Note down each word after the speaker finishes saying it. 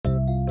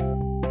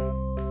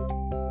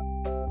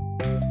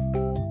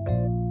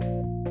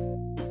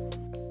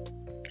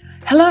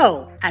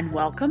Hello, and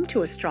welcome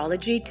to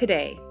Astrology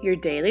Today, your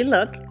daily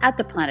look at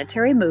the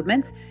planetary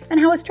movements and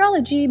how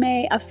astrology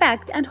may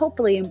affect and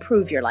hopefully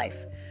improve your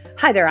life.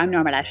 Hi there, I'm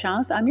Norma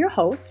Lachance. I'm your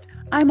host.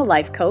 I'm a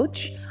life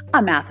coach,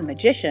 a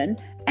mathematician,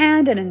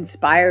 and an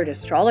inspired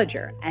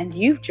astrologer. And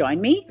you've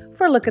joined me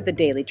for a look at the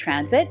daily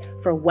transit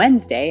for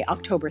Wednesday,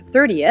 October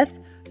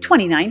 30th,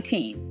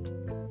 2019.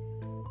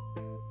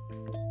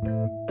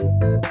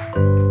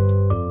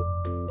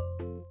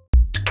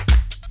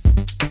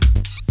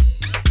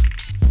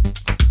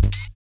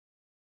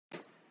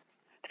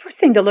 First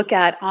thing to look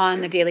at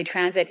on the daily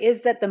transit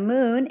is that the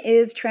moon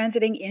is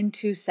transiting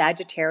into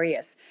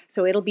Sagittarius.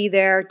 So it'll be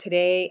there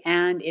today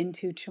and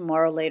into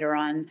tomorrow. Later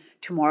on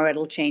tomorrow,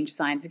 it'll change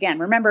signs again.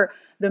 Remember,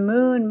 the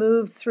moon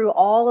moves through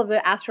all of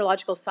the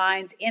astrological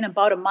signs in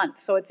about a month.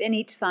 So it's in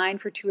each sign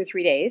for 2 or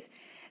 3 days.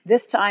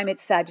 This time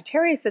it's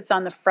Sagittarius that's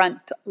on the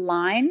front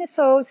line.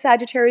 So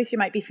Sagittarius, you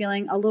might be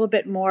feeling a little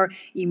bit more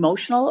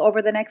emotional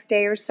over the next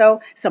day or so.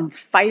 Some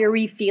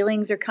fiery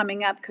feelings are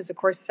coming up because, of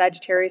course,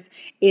 Sagittarius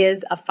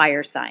is a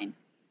fire sign.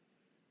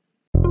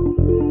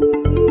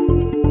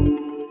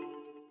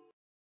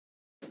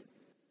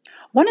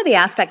 One of the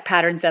aspect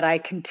patterns that I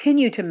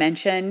continue to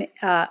mention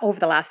over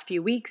the last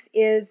few weeks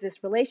is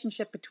this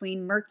relationship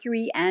between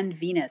Mercury and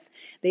Venus.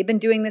 They've been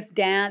doing this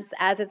dance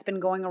as it's been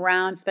going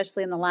around,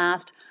 especially in the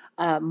last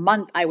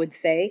month, I would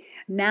say.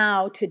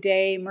 Now,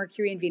 today,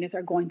 Mercury and Venus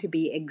are going to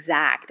be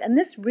exact. And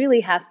this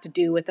really has to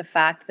do with the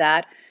fact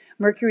that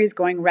Mercury is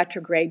going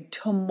retrograde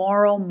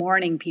tomorrow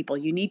morning, people.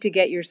 You need to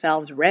get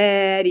yourselves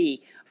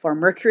ready for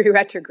Mercury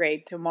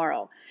retrograde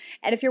tomorrow.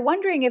 And if you're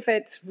wondering if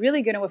it's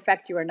really going to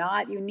affect you or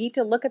not, you need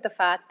to look at the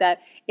fact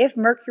that if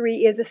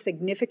Mercury is a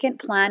significant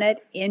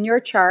planet in your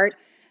chart,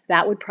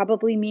 that would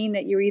probably mean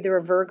that you're either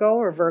a Virgo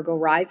or Virgo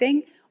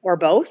rising or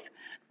both,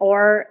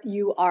 or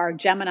you are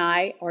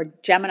Gemini or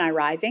Gemini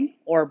rising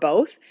or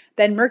both,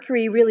 then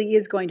Mercury really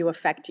is going to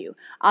affect you.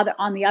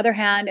 On the other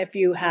hand, if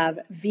you have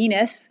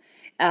Venus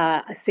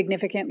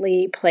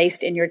significantly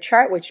placed in your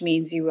chart, which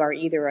means you are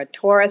either a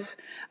Taurus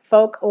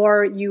folk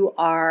or you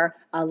are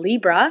a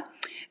Libra,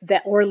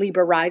 or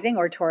Libra rising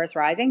or Taurus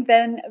rising,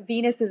 then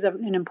Venus is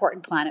an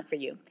important planet for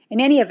you.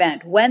 In any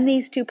event, when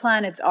these two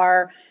planets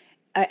are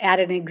at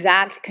an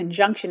exact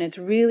conjunction, it's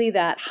really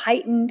that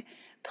heightened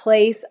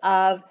place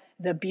of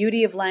the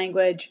beauty of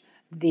language,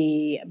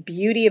 the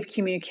beauty of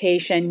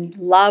communication,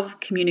 love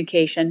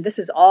communication. This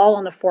is all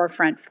on the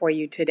forefront for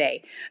you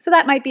today. So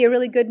that might be a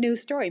really good news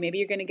story. Maybe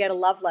you're going to get a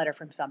love letter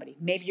from somebody.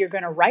 Maybe you're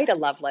going to write a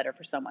love letter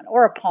for someone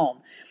or a poem.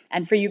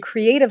 And for you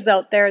creatives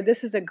out there,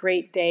 this is a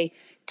great day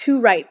to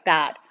write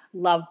that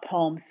love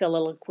poem,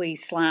 soliloquy,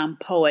 slam,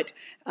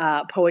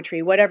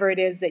 poetry, whatever it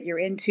is that you're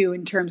into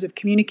in terms of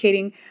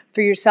communicating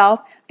for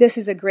yourself. This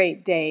is a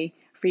great day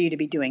for you to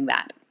be doing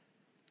that.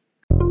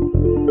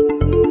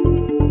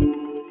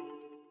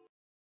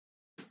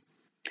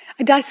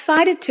 I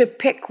decided to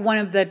pick one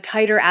of the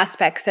tighter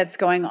aspects that's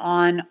going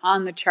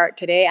on the chart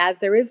today, as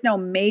there is no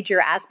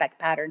major aspect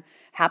pattern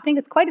happening.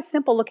 It's quite a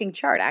simple looking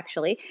chart,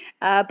 actually.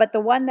 But the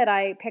one that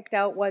I picked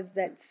out was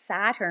that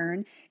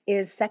Saturn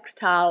is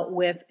sextile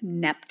with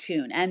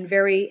Neptune and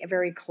very,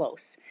 very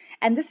close.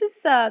 And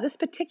this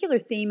particular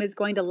theme is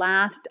going to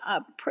last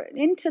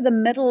into the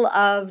middle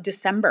of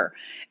December.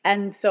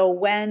 And so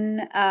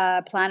when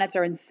planets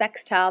are in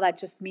sextile, that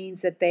just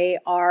means that they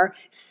are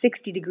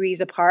 60 degrees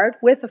apart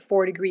with a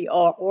 4-degree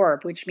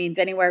orb, which means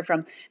anywhere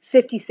from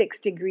 56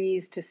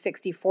 degrees to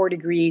 64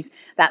 degrees.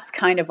 That's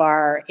kind of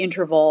our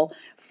interval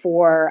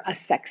for a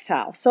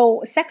sextile.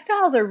 So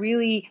sextiles are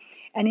really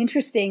an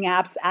interesting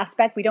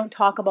aspect. We don't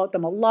talk about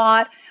them a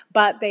lot,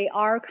 but they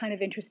are kind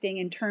of interesting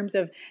in terms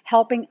of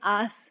helping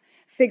us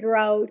figure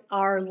out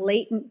our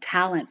latent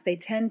talents. They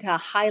tend to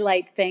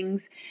highlight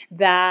things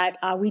that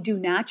we do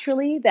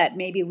naturally that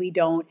maybe we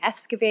don't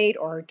excavate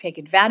or take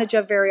advantage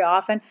of very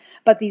often,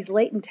 but these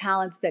latent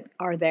talents that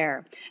are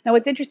there. Now,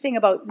 what's interesting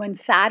about when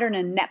Saturn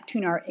and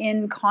Neptune are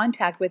in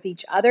contact with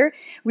each other,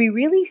 we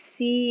really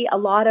see a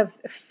lot of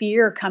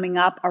fear coming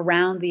up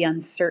around the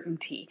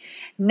uncertainty.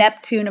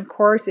 Neptune, of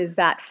course, is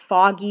that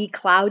foggy,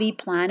 cloudy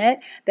planet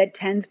that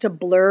tends to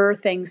blur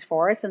things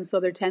for us, and so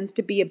there tends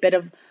to be a bit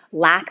of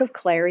lack of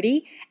clarity.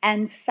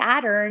 And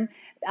Saturn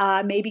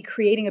may be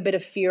creating a bit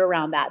of fear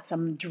around that,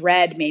 some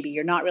dread maybe.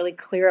 You're not really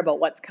clear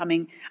about what's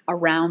coming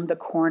around the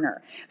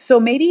corner. So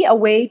maybe a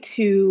way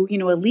to,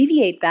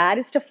 alleviate that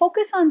is to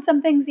focus on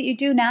some things that you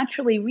do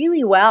naturally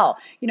really well.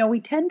 We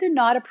tend to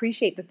not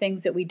appreciate the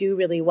things that we do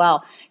really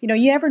well. You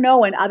never know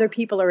when other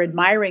people are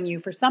admiring you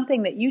for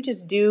something that you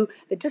just do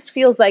that just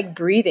feels like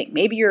breathing.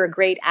 Maybe you're a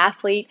great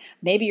athlete.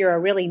 Maybe you're a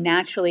really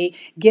naturally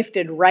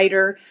gifted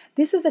writer.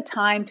 This is a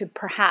time to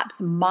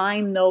perhaps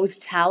mine those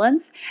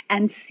talents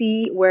and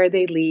see where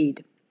they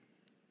lead.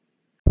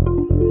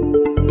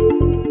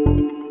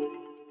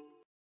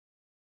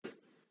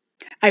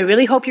 I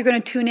really hope you're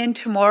going to tune in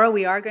tomorrow.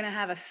 We are going to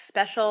have a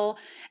special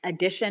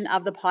edition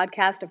of the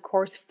podcast, of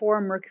course, for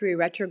Mercury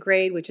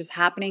retrograde, which is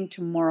happening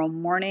tomorrow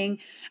morning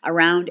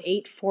around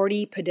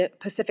 8:40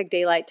 Pacific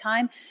Daylight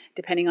Time.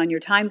 Depending on your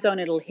time zone,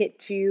 it'll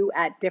hit you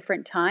at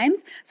different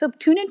times. So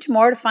tune in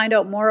tomorrow to find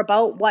out more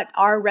about what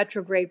are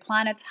retrograde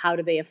planets, how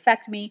do they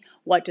affect me,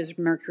 what does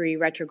Mercury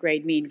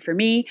retrograde mean for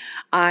me.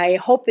 I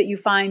hope that you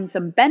find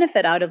some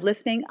benefit out of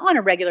listening on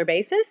a regular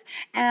basis,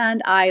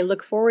 and I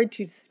look forward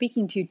to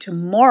speaking to you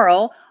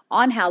tomorrow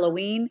on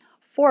Halloween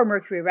for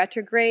Mercury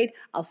retrograde.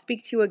 I'll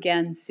speak to you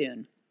again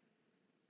soon.